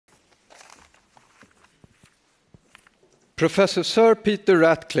Professor Sir Peter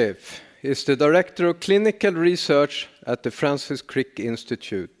Ratcliffe is the Director of Clinical Research at the Francis Crick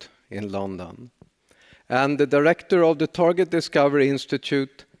Institute in London and the Director of the Target Discovery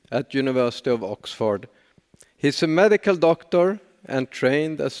Institute at University of Oxford. He's a medical doctor and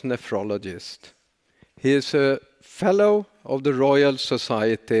trained as nephrologist. He is a Fellow of the Royal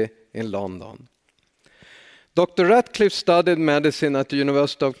Society in London. Dr. Ratcliffe studied medicine at the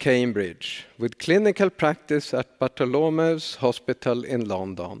University of Cambridge with clinical practice at Bartholomew's Hospital in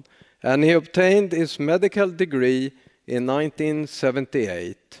London, and he obtained his medical degree in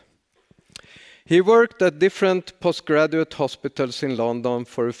 1978. He worked at different postgraduate hospitals in London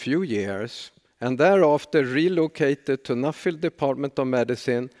for a few years and thereafter relocated to Nuffield Department of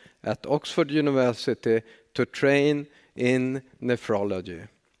Medicine at Oxford University to train in nephrology.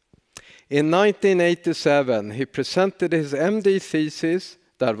 In 1987, he presented his MD thesis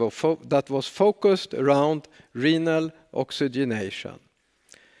that was focused around renal oxygenation.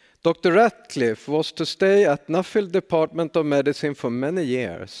 Dr. Ratcliffe was to stay at Nuffield Department of Medicine for many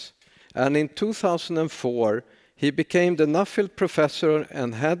years, and in 2004, he became the Nuffield Professor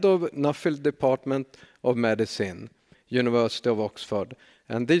and Head of Nuffield Department of Medicine, University of Oxford,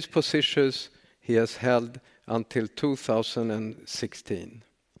 and these positions he has held until 2016.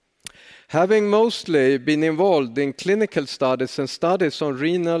 Having mostly been involved in clinical studies and studies on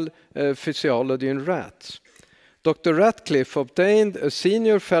renal physiology in rats, Dr. Ratcliffe obtained a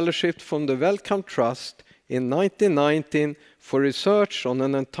senior fellowship from the Wellcome Trust in 1919 for research on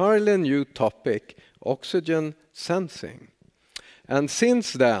an entirely new topic, oxygen sensing. And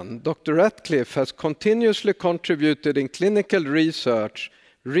since then, Dr. Ratcliffe has continuously contributed in clinical research,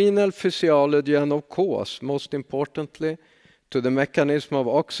 renal physiology, and of course, most importantly, to the mechanism of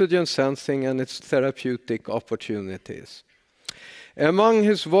oxygen sensing and its therapeutic opportunities. Among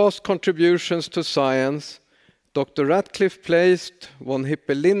his vast contributions to science, Dr. Ratcliffe placed von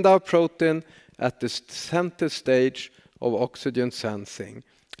Hippel-Lindau protein at the center stage of oxygen sensing,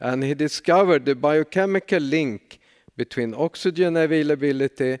 and he discovered the biochemical link between oxygen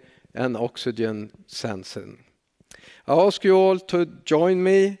availability and oxygen sensing. I ask you all to join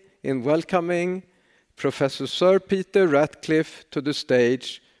me in welcoming Professor Sir Peter Ratcliffe to the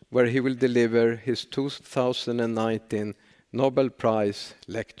stage, where he will deliver his 2019 Nobel Prize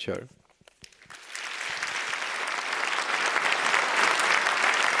lecture.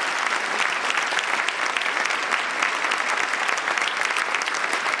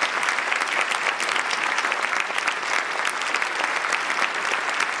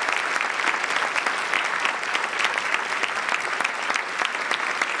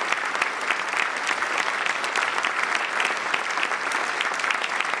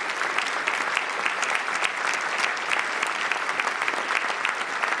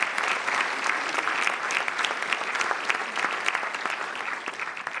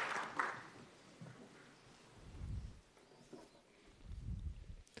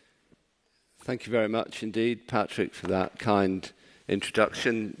 Thank you very much indeed, Patrik, for that kind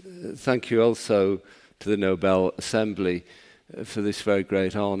introduction. Thank you also to the Nobel Assembly for this very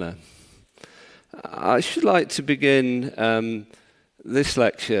great honour. I should like to begin this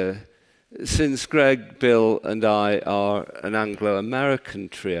lecture, since Greg, Bill and I are an Anglo-American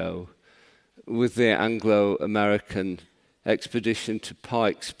trio, with the Anglo-American expedition to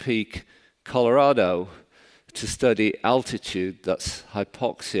Pikes Peak, Colorado, to study altitude, that's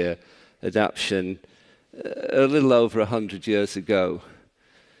hypoxia, adaptation, a little over 100 years ago.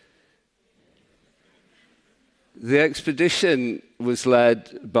 The expedition was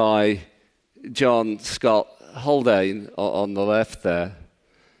led by John Scott Haldane on the left there,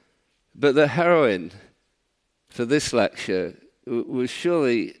 but the heroine for this lecture was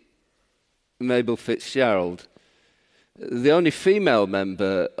surely Mabel Fitzgerald, the only female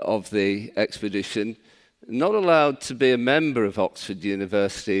member of the expedition, not allowed to be a member of Oxford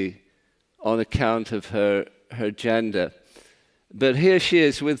University on account of her gender. But here she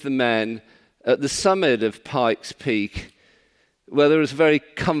is with the men at the summit of Pikes Peak, where there is a very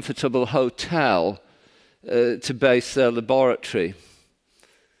comfortable hotel to base their laboratory.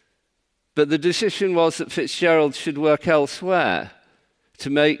 But the decision was that Fitzgerald should work elsewhere to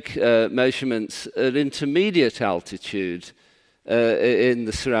make measurements at intermediate altitude in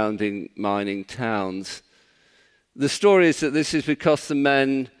the surrounding mining towns. The story is that this is because the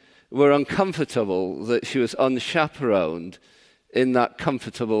men were uncomfortable that she was unchaperoned in that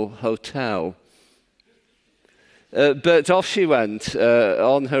comfortable hotel. But off she went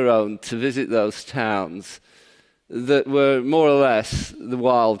on her own to visit those towns that were more or less the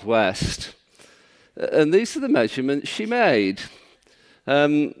Wild West. And these are the measurements she made.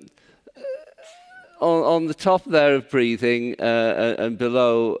 on the top there of breathing and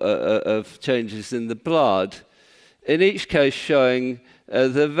below of changes in the blood, in each case showing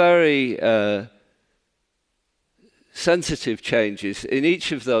the very sensitive changes in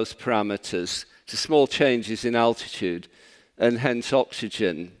each of those parameters to small changes in altitude and hence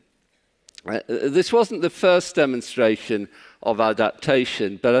oxygen. This wasn't the first demonstration of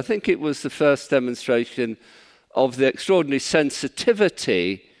adaptation, but I think it was the first demonstration of the extraordinary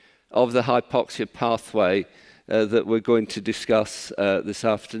sensitivity of the hypoxia pathway that we're going to discuss this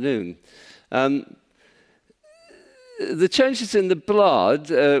afternoon. The changes in the blood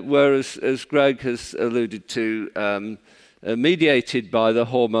were, as Greg has alluded to, mediated by the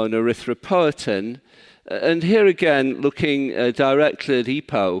hormone erythropoietin. And here again, looking directly at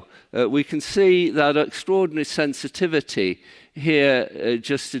EPO, we can see that extraordinary sensitivity here,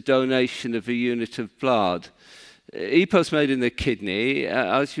 just a donation of a unit of blood. EPO is made in the kidney.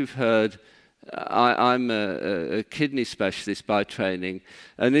 As you've heard, I'm a kidney specialist by training,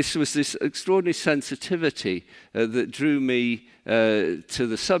 and this was this extraordinary sensitivity that drew me to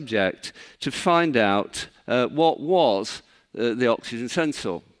the subject to find out what was the oxygen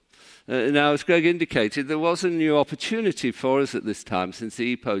sensor. Now, as Greg indicated, there was a new opportunity for us at this time, since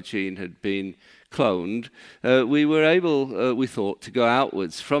the EPO gene had been cloned. We were able, we thought, to go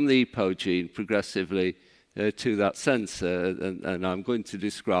outwards from the EPO gene progressively to that sensor, and I'm going to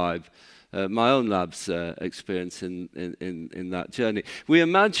describe my own lab's experience in that journey. We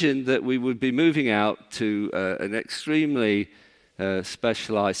imagined that we would be moving out to an extremely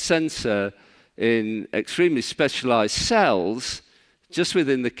specialized sensor in extremely specialized cells just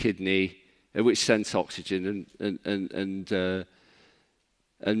within the kidney, which sense oxygen and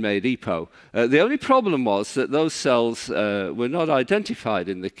made EPO. The only problem was that those cells were not identified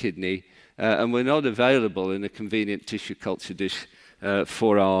in the kidney and were not available in a convenient tissue culture dish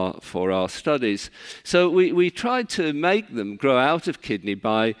for our studies. So we tried to make them grow out of kidney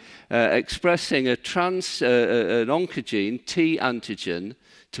by expressing an oncogene, T antigen,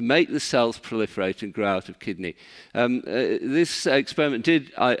 to make the cells proliferate and grow out of kidney. This experiment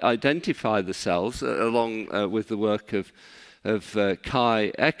did identify the cells along with the work of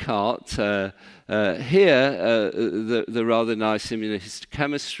Kai Eckhart. Here, the rather nice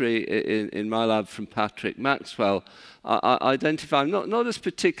immunohistochemistry in my lab from Patrik Maxwell identify not as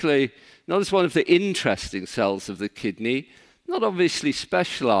one of the interesting cells of the kidney, not obviously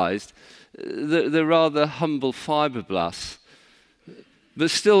specialized, the rather humble fibroblasts, but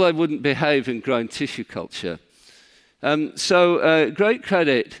still they wouldn't behave in growing tissue culture. So great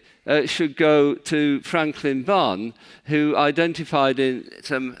credit should go to Franklin Bunn, who identified in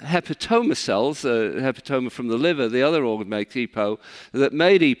some hepatoma cells, hepatoma from the liver, the other organ makes EPO, that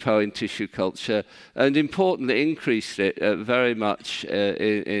made EPO in tissue culture, and importantly increased it very much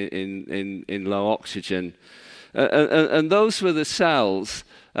in low oxygen. And those were the cells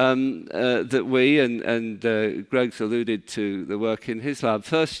that we, and Greg's alluded to the work in his lab,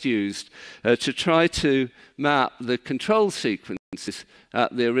 first used to try to map the control sequences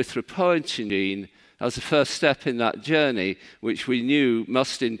at the erythropoietin gene as a first step in that journey, which we knew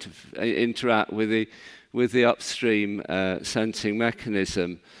must interact with the upstream sensing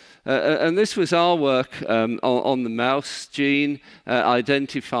mechanism. And this was our work on the mouse gene,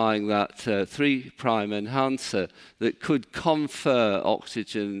 identifying that 3' enhancer that could confer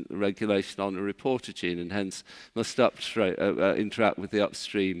oxygen regulation on a reporter gene and hence must interact with the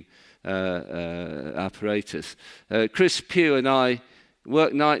upstream apparatus. Chris Pugh and I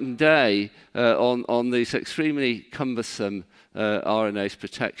worked night and day on these extremely cumbersome RNase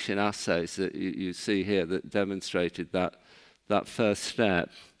protection assays that you see here that demonstrated that first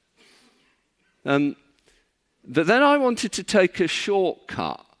step. But then I wanted to take a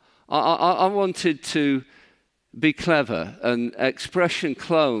shortcut. I wanted to be clever and expression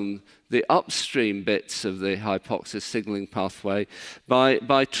clone the upstream bits of the hypoxia signaling pathway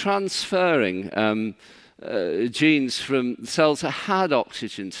by transferring genes from cells that had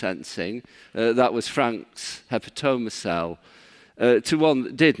oxygen sensing, that was Frank's hepatoma cell, to one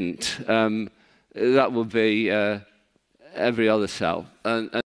that didn't. That would be every other cell.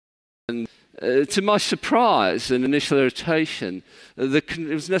 And to my surprise and initial irritation, it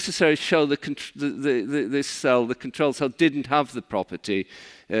was necessary to show this cell, the control cell, didn't have the property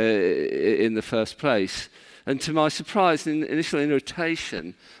in the first place. And to my surprise and initial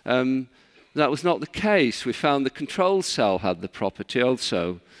irritation, that was not the case. We found the control cell had the property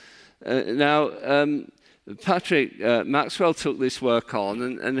also. Now, Patrik Maxwell took this work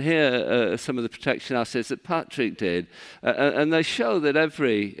on, and here are some of the protection assays that Patrik did. And they show that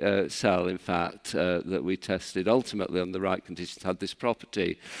every cell, in fact, that we tested ultimately on the right conditions had this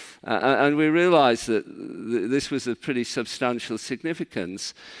property. And we realized that this was of pretty substantial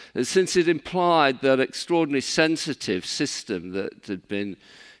significance, since it implied that extraordinarily sensitive system that had been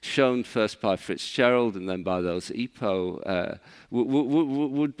shown first by Fitzgerald and then by those EPO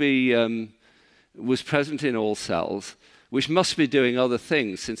was present in all cells, which must be doing other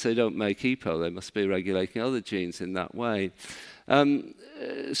things since they don't make EPO. They must be regulating other genes in that way.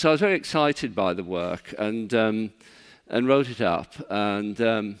 So I was very excited by the work and wrote it up. And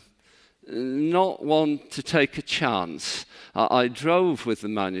not one to take a chance, I drove with the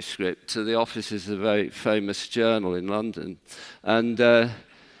manuscript to the offices of a very famous journal in London. And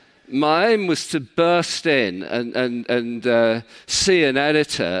my aim was to burst in and see an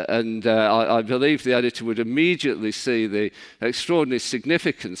editor, and I believe the editor would immediately see the extraordinary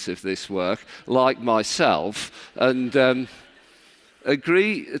significance of this work, like myself, and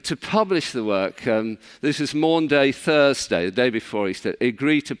agree to publish the work. This is Maunday Thursday, the day before Easter.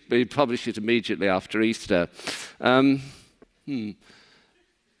 Agree to publish it immediately after Easter.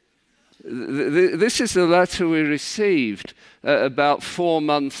 This is the letter we received about 4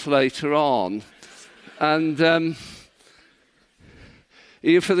 months later on. And for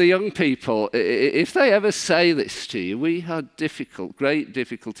the young people, if they ever say this to you, we had great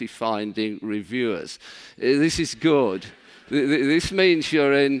difficulty finding reviewers. This is good. This means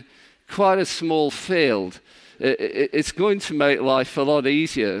you're in quite a small field. It's going to make life a lot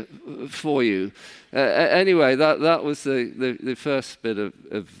easier for you. Anyway, that was the first bit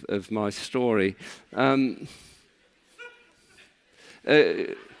of my story.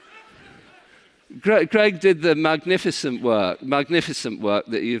 Greg did the magnificent work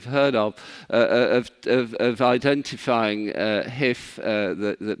that you've heard of identifying HIF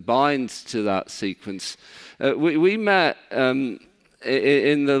that binds to that sequence. We met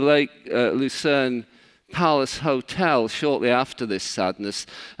in the Lake Lucerne Palace Hotel shortly after this sadness,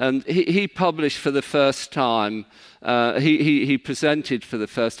 and he published for the first time, he presented for the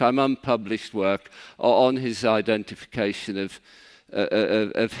first time unpublished work on his identification of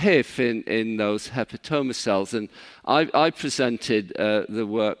HIF in those hepatoma cells, and I presented the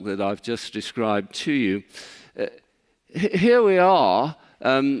work that I've just described to you. Here we are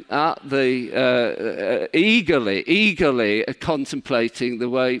at the eagerly contemplating the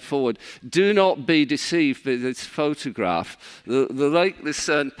way forward. Do not be deceived by this photograph. The Lake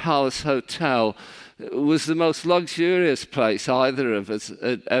Lucerne Palace Hotel was the most luxurious place either of us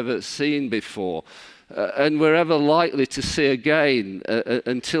had ever seen before, and we're ever likely to see again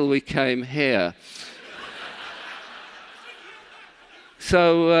until we came here.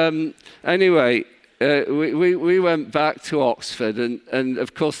 So anyway, we went back to Oxford, and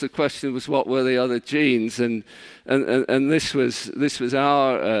of course the question was, what were the other genes? And this was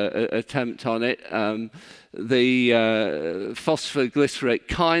our attempt on it. The phosphoglycerate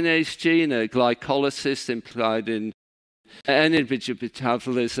kinase gene, a glycolysis implied in energy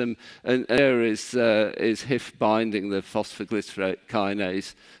metabolism, and there is HIF binding the phosphoglycerate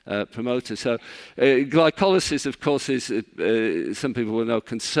kinase promoter. So glycolysis, of course, is, some people will know,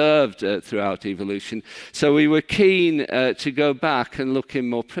 conserved throughout evolution. So we were keen to go back and look in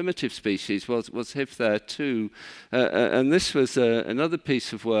more primitive species. Was HIF there too? And this was another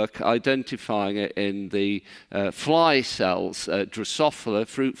piece of work identifying it in the fly cells, Drosophila,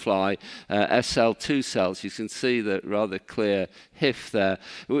 fruit fly, SL2 cells. You can see the rather clear HIF there.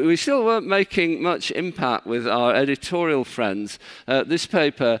 We still weren't making much impact with our editorial friends. This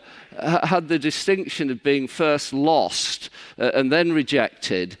paper had the distinction of being first lost and then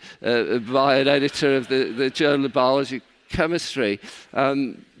rejected by an editor of the Journal of Biology Chemistry.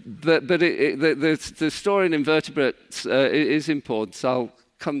 But the story in invertebrates is important, so I'll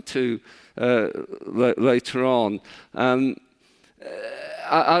come to later on.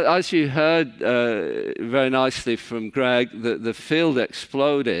 As you heard very nicely from Greg, the field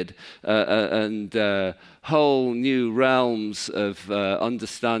exploded and whole new realms of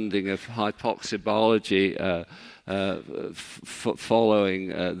understanding of hypoxia biology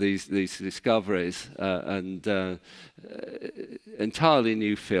following these discoveries, and entirely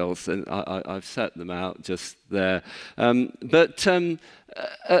new fields, and I've set them out just there. But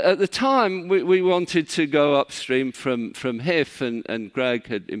at the time, we wanted to go upstream from HIF, and Greg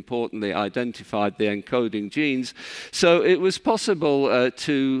had importantly identified the encoding genes. So it was possible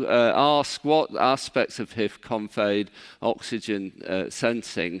to ask what aspects of HIF conveyed oxygen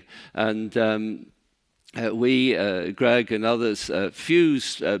sensing, and Greg and others,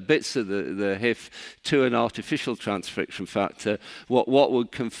 fused bits of the HIF to an artificial transcription factor, what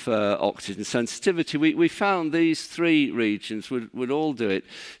would confer oxygen sensitivity. We found these three regions would all do it.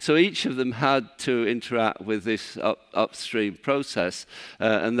 So each of them had to interact with this upstream process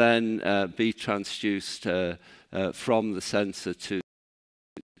and then be transduced from the sensor to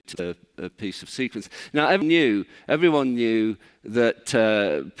a piece of sequence. Now, everyone knew that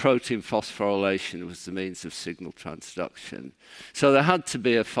protein phosphorylation was the means of signal transduction. So there had to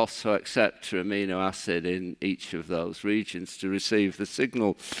be a phosphoacceptor amino acid in each of those regions to receive the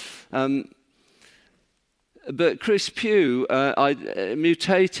signal. But Chris Pugh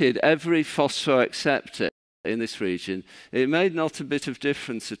mutated every phosphoacceptor in this region. It made not a bit of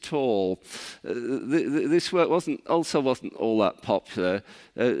difference at all. This work wasn't all that popular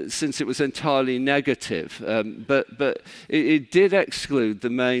since it was entirely negative, but it did exclude the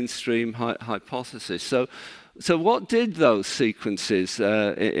mainstream hypothesis. So what did those sequences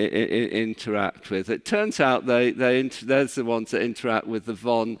interact with? It turns out there's the ones that interact with the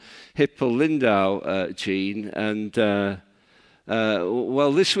von Hippel-Lindau gene, and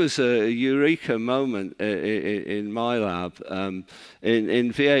well, this was a eureka moment in my lab.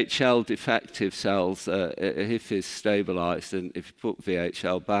 In VHL defective cells, HIF is stabilized, and if you put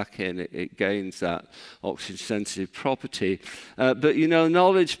VHL back in, it gains that oxygen-sensitive property. But, you know,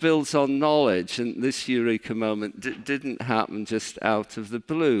 knowledge builds on knowledge, and this eureka moment didn't happen just out of the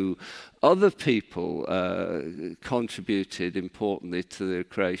blue. Other people contributed importantly to the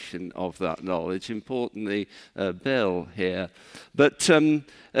creation of that knowledge, importantly Bill here. But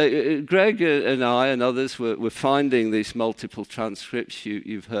Greg and I and others were finding these multiple transcripts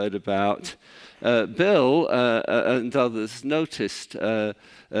you've heard about. Bill and others noticed that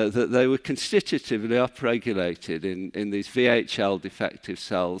they were constitutively upregulated in these VHL defective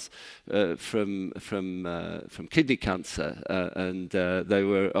cells from kidney cancer, and they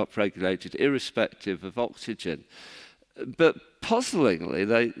were upregulated irrespective of oxygen. But puzzlingly,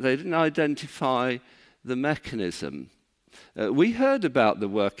 they didn't identify the mechanism. We heard about the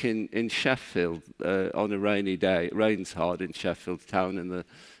work in Sheffield on a rainy day. It rains hard in Sheffield town in the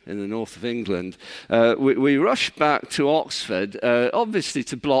north of England. We rushed back to Oxford, obviously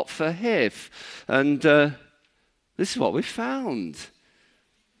to blot for HIF. And this is what we found.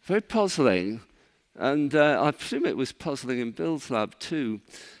 Very puzzling. And I presume it was puzzling in Bill's lab too.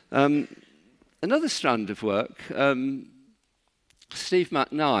 Another strand of work, Steve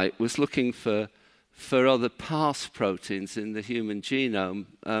McKnight was looking for other pass proteins in the human genome.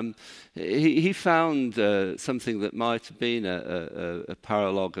 He found something that might have been a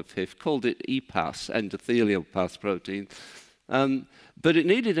paralog of HIF, called it EPAS, endothelial pass protein. But it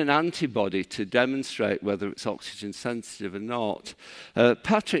needed an antibody to demonstrate whether it's oxygen sensitive or not.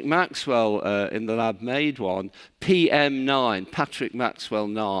 Patrick Maxwell in the lab made one, PM9, Patrick Maxwell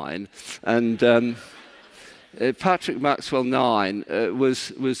 9, and Patrick Maxwell 9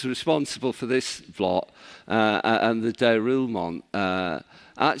 was responsible for this blot and the déroulement.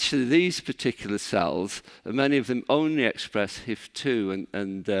 Actually, these particular cells, many of them only express HIF2,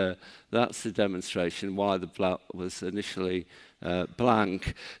 and that's the demonstration why the blot was initially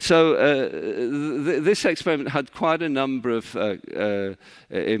blank. So this experiment had quite a number of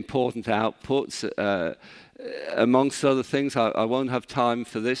important outputs. Amongst other things, I won't have time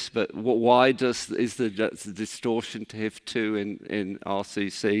for this, but why is the distortion to HIF2 in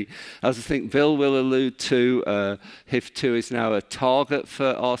RCC? As I think Bill will allude to, HIF2 is now a target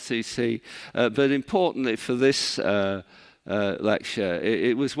for RCC, but importantly for this lecture,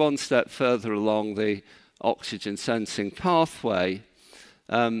 it was one step further along the oxygen sensing pathway.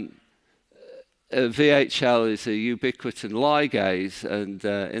 VHL is a ubiquitin ligase, and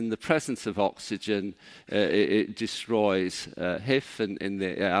in the presence of oxygen, it destroys HIF, and in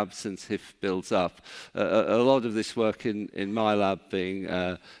the absence, HIF builds up. A lot of this work in my lab being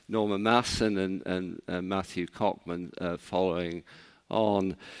Norma Masson and Matthew Cockman following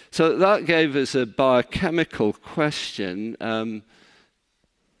on. So that gave us a biochemical question.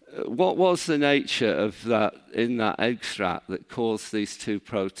 What was the nature of that in that extract that caused these two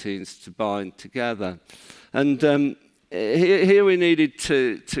proteins to bind together? And here we needed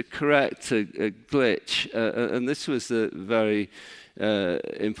to correct a glitch, and this was the very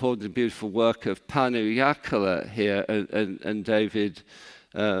important and beautiful work of Panu Jakala here and David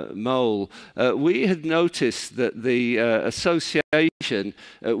Mole. We had noticed that the association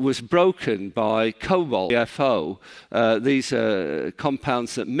was broken by cobalt, FO. These are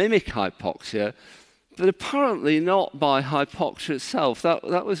compounds that mimic hypoxia, but apparently not by hypoxia itself.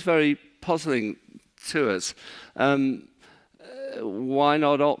 That was very puzzling to us. why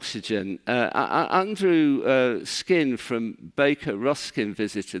not oxygen? Andrew Skin from Baker Ruskin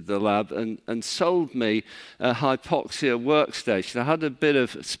visited the lab and sold me a hypoxia workstation. I had a bit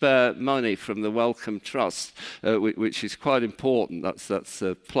of spare money from the Wellcome Trust, which is quite important. That's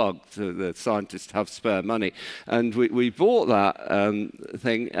a plug to the scientists have spare money. And we bought that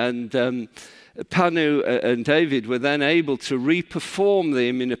thing, and Panu and David were then able to reperform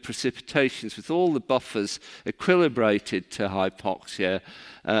the immunoprecipitations with all the buffers equilibrated to hypoxia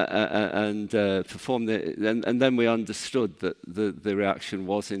and perform and then we understood that the reaction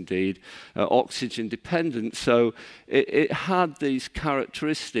was indeed oxygen dependent. So it had these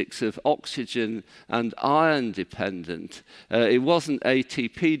characteristics of oxygen and iron dependent. It wasn't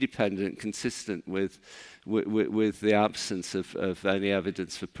ATP dependent, consistent with the absence of any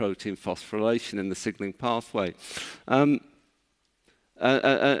evidence for protein phosphorylation in the signaling pathway.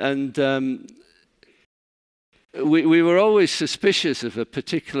 We were always suspicious of a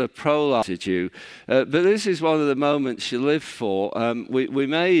particular proline residue, but this is one of the moments you live for. We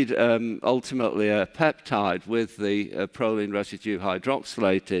made ultimately a peptide with the proline residue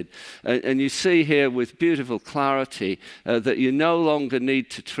hydroxylated, and you see here with beautiful clarity that you no longer need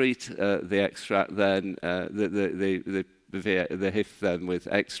to treat the extract then, the HIF then with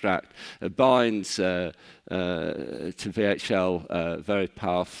extract binds to VHL very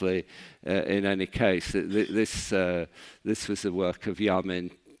powerfully in any case. This was the work of Yamin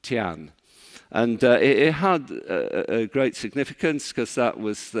Tian. And it had a great significance because that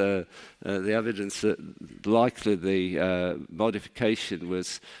was the evidence that likely the modification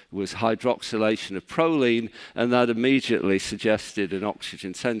was hydroxylation of proline, and that immediately suggested an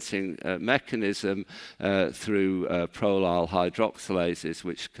oxygen sensing mechanism through prolyl hydroxylases,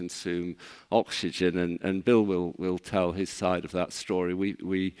 which consume oxygen. And Bill will tell his side of that story.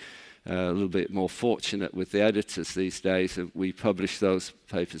 We a little bit more fortunate with the editors these days. We publish those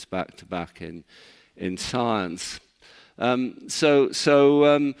papers back to back in Science. This was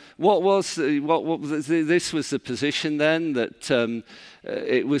the position then that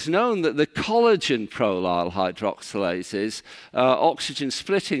it was known that the collagen prolyl hydroxylases, oxygen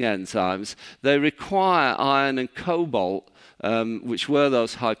splitting enzymes, they require iron and cobalt, which were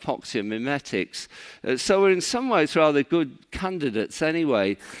those hypoxia mimetics. So we're in some ways rather good candidates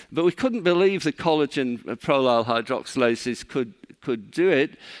anyway, but we couldn't believe the collagen prolyl hydroxylases could do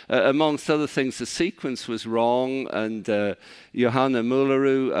it. Amongst other things, the sequence was wrong, and Johanna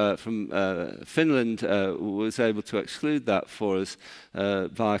Mullaru from Finland was able to exclude that for us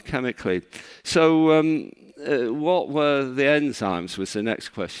biochemically. So what were the enzymes was the next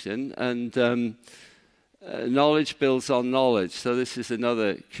question, and knowledge builds on knowledge, so this is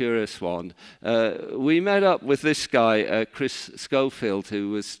another curious one. We met up with this guy, Chris Schofield, who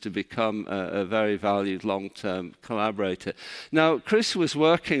was to become a very valued long-term collaborator. Now, Chris was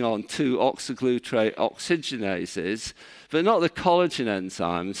working on 2 oxyglutarate oxygenases, but not the collagen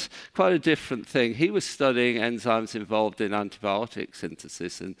enzymes, quite a different thing. He was studying enzymes involved in antibiotic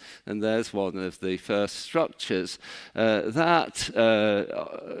synthesis, and there's one of the first structures. That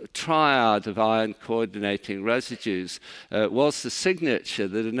triad of iron coordinating residues was the signature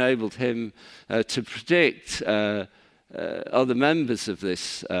that enabled him to predict other members of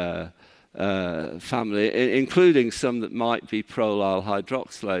this family, including some that might be prolyl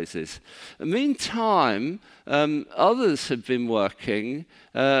hydroxylases. Meantime, others have been working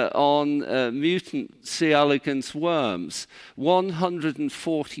on mutant C. elegans worms,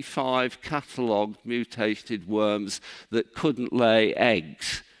 145 catalogued mutated worms that couldn't lay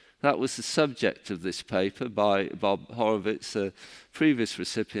eggs. That was the subject of this paper by Bob Horowitz, a previous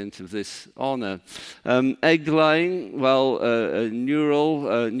recipient of this honour. Egg laying, well, a neural,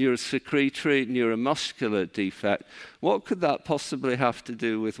 neurosecretory, neuromuscular defect. What could that possibly have to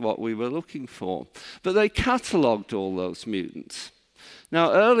do with what we were looking for? But they catalogued all those mutants.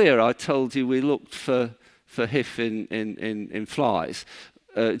 Now, earlier I told you we looked for HIF in flies.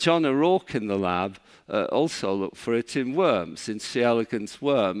 John O'Rourke in the lab also looked for it in worms, in C. elegans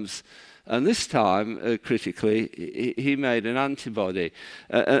worms. And this time, critically, he made an antibody.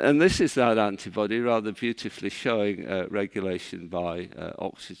 And this is that antibody, rather beautifully showing regulation by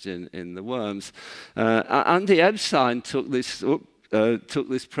oxygen in the worms. Andy Epstein took this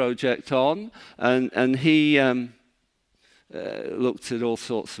project on, and he looked at all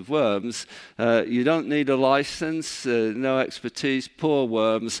sorts of worms. You don't need a license, no expertise, poor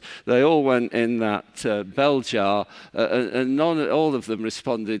worms. They all went in that bell jar, and all of them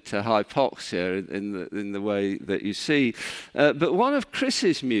responded to hypoxia in the way that you see. But one of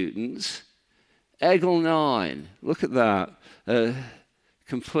Chris's mutants, EGL9, look at that,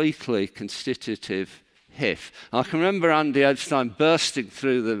 completely constitutive HIF. I can remember Andy Edstein bursting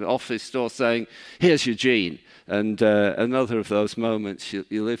through the office door saying, "Here's your gene." And another of those moments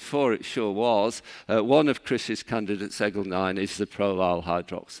you live for, it sure was. One of Chris's candidates, Egl9, is the prolyl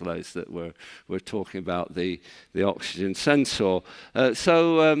hydroxylase that we're talking about, the oxygen sensor.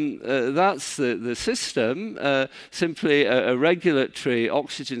 So that's the system, simply a regulatory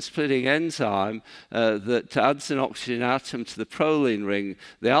oxygen-splitting enzyme that adds an oxygen atom to the proline ring.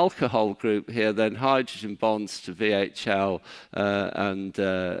 The alcohol group here then hydrogen bonds to VHL and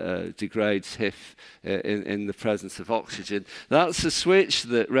degrades HIF in the presence of oxygen. That's the switch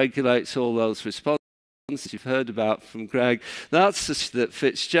that regulates all those responses you've heard about from Greg. That's that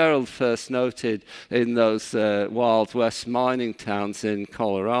Fitzgerald first noted in those Wild West mining towns in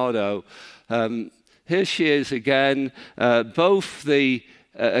Colorado. Here she is again, both the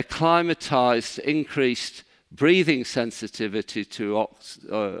acclimatized increased breathing sensitivity to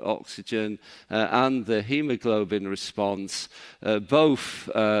oxygen and the hemoglobin response, both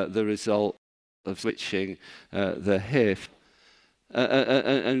the result of switching the HIF.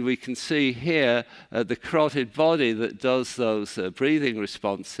 And we can see here the carotid body that does those breathing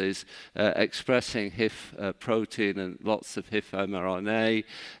responses, expressing HIF protein and lots of HIF mRNA,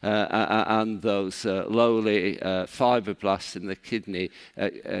 and those lowly fibroblasts in the kidney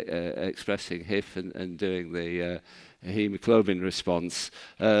expressing HIF and doing the hemoglobin response.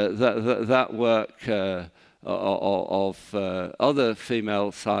 That work of other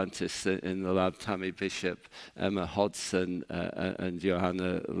female scientists in the lab, Tammy Bishop, Emma Hodson, and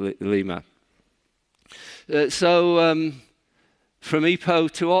Johanna Lima. So from EPO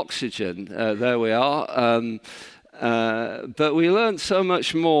to oxygen, there we are. But we learned so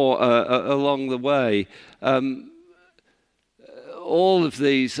much more along the way. All of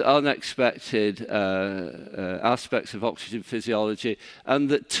these unexpected aspects of oxygen physiology, and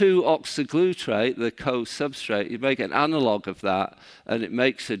that 2-oxyglutarate, the co-substrate, you make an analog of that, and it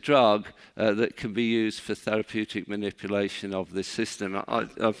makes a drug that can be used for therapeutic manipulation of this system.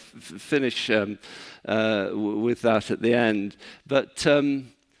 I'll finish with that at the end. But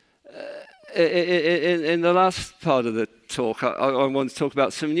in the last part of the talk, I want to talk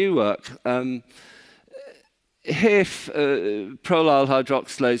about some new work. HIF, prolyl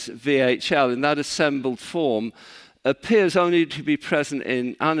hydroxylase VHL, in that assembled form, appears only to be present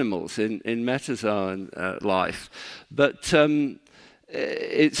in animals, in metazoan life. But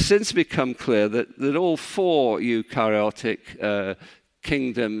it's since become clear that all 4 eukaryotic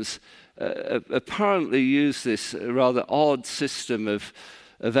kingdoms apparently use this rather odd system of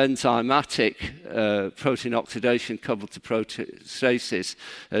enzymatic protein oxidation coupled to proteostasis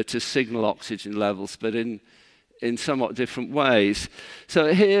to signal oxygen levels, but in somewhat different ways.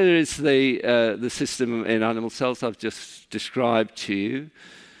 So here is the system in animal cells I've just described to you.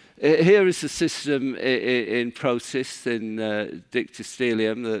 Here is the system in protists, in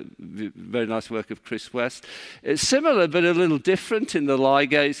dictyostelium, the very nice work of Chris West. It's similar but a little different in the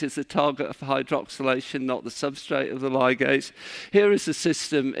ligase is the target of hydroxylation, not the substrate of the ligase. Here is the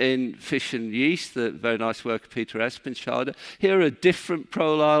system in fish and yeast, the very nice work of Peter Espenschade. Here are different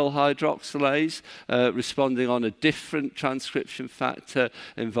prolyl hydroxylase responding on a different transcription factor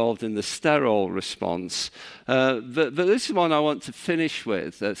involved in the sterol response. But this is one I want to finish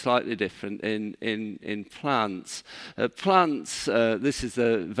with. Slightly different in plants. Plants, this is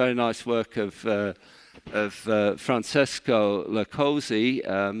a very nice work of Francesco Lacozzi,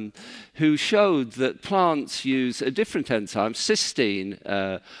 who showed that plants use a different enzyme, cysteine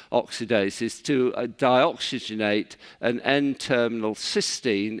oxidases, to dioxygenate an N-terminal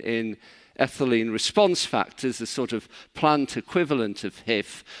cysteine in ethylene response factors, a sort of plant equivalent of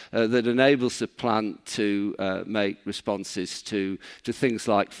HIF that enables the plant to make responses to things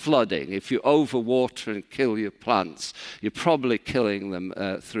like flooding. If you overwater and kill your plants, you're probably killing them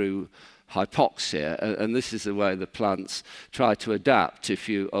through hypoxia, and this is the way the plants try to adapt. If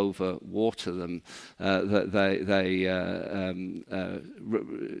you overwater them, they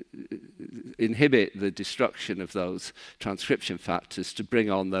inhibit the destruction of those transcription factors to bring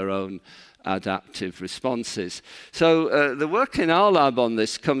on their own adaptive responses. So the work in our lab on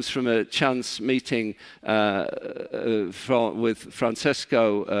this comes from a chance meeting with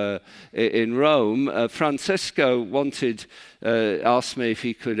Francesco in Rome. Francesco asked me if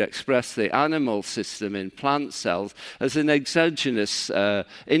he could express the animal system in plant cells as an exogenous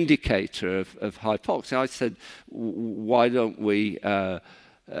indicator of hypoxia. I said, why don't we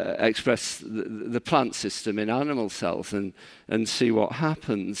express the plant system in animal cells and see what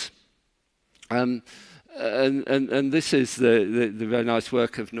happens? And this is the very nice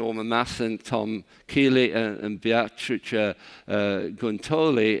work of Norma Masson, Tom Keeley, and Beatrice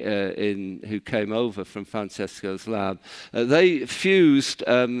Guntoli, who came over from Francesco's lab. They fused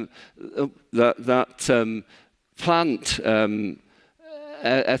that plant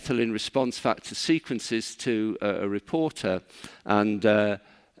ethylene response factor sequences to a reporter, and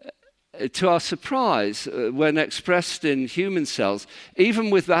to our surprise, when expressed in human cells, even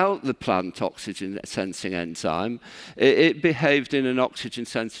without the plant oxygen sensing enzyme, it behaved in an oxygen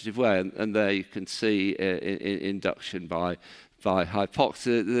sensitive way, and there you can see induction by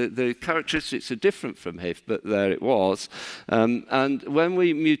hypoxia. The characteristics are different from HIF, but there it was. And when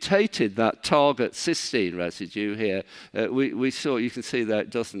we mutated that target cysteine residue here, we saw, you can see that it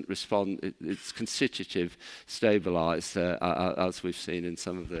doesn't respond, it's constitutive stabilized, as we've seen in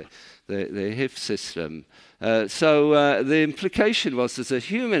some of the HIF system. So the implication was there's a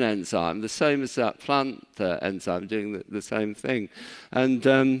human enzyme, the same as that plant enzyme, doing the same thing. And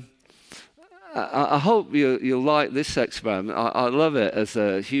I hope you'll like this experiment. I love it as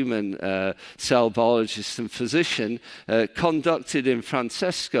a human cell biologist and physician, conducted in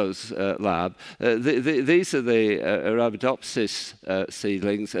Francesco's lab. These are the Arabidopsis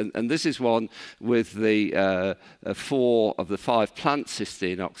seedlings, and this is one with the 4 of the 5 plant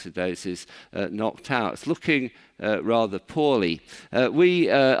cysteine oxidases knocked out. It's looking rather poorly. We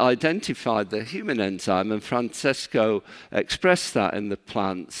identified the human enzyme, and Francesco expressed that in the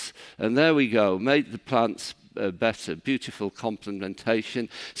plants. And there we go, made the plants better, beautiful complementation.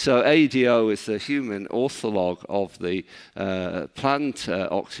 So ADO is the human ortholog of the plant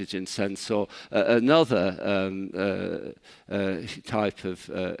oxygen sensor, another type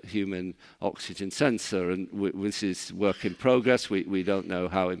of human oxygen sensor, and this is work in progress. We don't know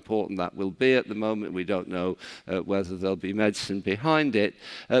how important that will be at the moment. We don't know whether there'll be medicine behind it,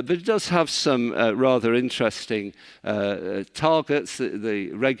 but it does have some rather interesting targets.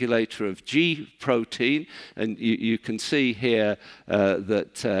 The regulator of G protein, and you can see here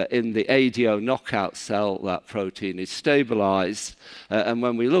that in the ADO knockout cell, that protein is stabilized. And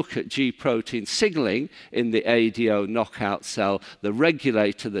when we look at G protein signaling in the ADO knockout cell, the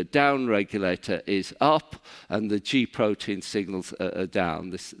regulator, the down regulator, is up, and the G protein signals are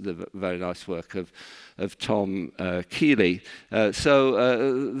down. This is the very nice work of Tom Keeley.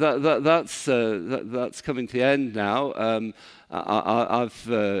 So that's coming to the end now. I've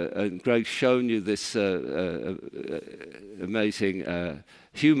and Greg's shown you this amazing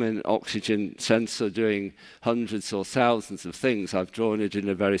human oxygen sensor doing hundreds or thousands of things. I've drawn it in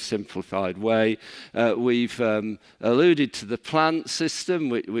a very simplified way. We've alluded to the plant system,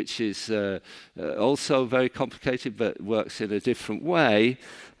 which is also very complicated but works in a different way.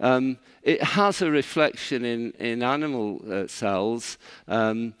 It has a reflection in animal cells.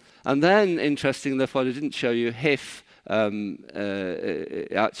 And then, interesting enough, what I didn't show you, HIF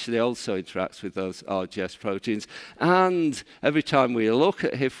it actually also interacts with those RGS proteins. And every time we look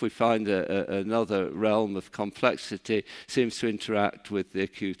at HIF, we find another realm of complexity, seems to interact with the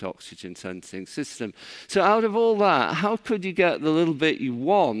acute oxygen sensing system. So out of all that, how could you get the little bit you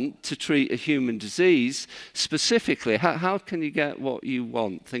want to treat a human disease specifically? How can you get what you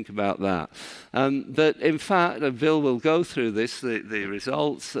want? Think about that. But in fact, Bill will go through this, the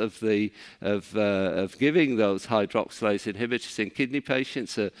results of giving those hydroxylase inhibitors in kidney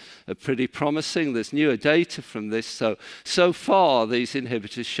patients are pretty promising. There's newer data from this. So far, these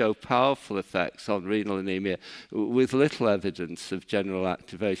inhibitors show powerful effects on renal anemia with little evidence of general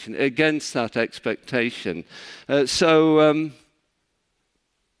activation against that expectation. You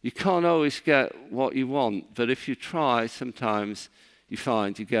can't always get what you want, but if you try, sometimes you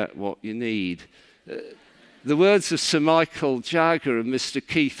find you get what you need. The words of Sir Michael Jagger and Mr.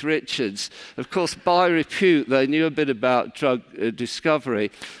 Keith Richards, of course, by repute, they knew a bit about drug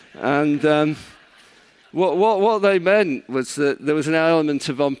discovery. And what they meant was that there was an element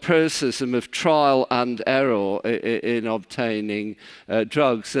of empiricism, of trial and error in obtaining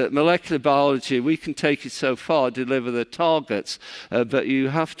drugs. At molecular biology, we can take it so far, deliver the targets, but you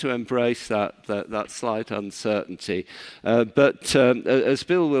have to embrace that slight uncertainty. But as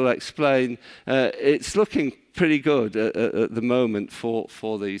Bill will explain, it's looking pretty good at the moment for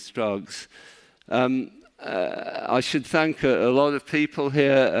these drugs. I should thank a lot of people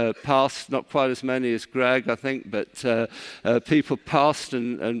here, past, not quite as many as Greg, I think, but people past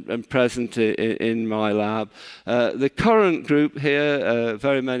and present in my lab. The current group here,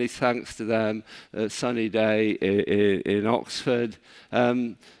 very many thanks to them, sunny day in Oxford.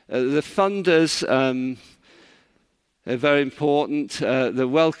 The funders, very important. The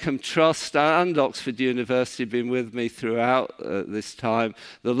Wellcome Trust and Oxford University have been with me throughout this time.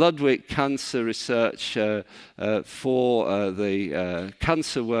 The Ludwig Cancer Research for the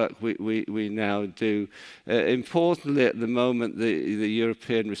cancer work we now do. Importantly, at the moment, the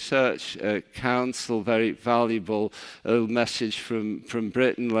European Research Council, very valuable message from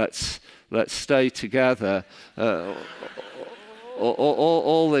Britain. Let's stay together.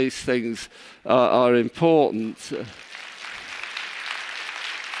 All these things are important.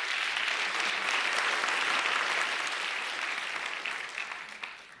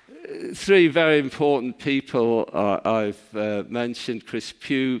 Three very important people I've mentioned: Chris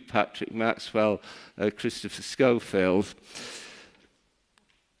Pugh, Patrick Maxwell, Christopher Schofield.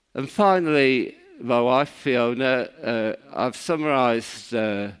 And finally, my wife, Fiona. I've summarised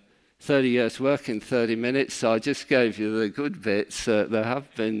 30 years work in 30 minutes, so I just gave you the good bits. There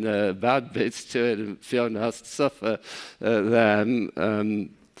have been bad bits to it, and Fiona has to suffer them,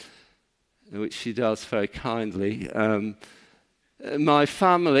 which she does very kindly. My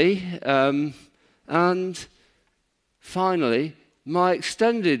family, and finally, my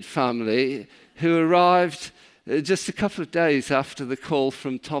extended family, who arrived just a couple of days after the call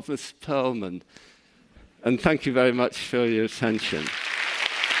from Thomas Perlman. And thank you very much for your attention.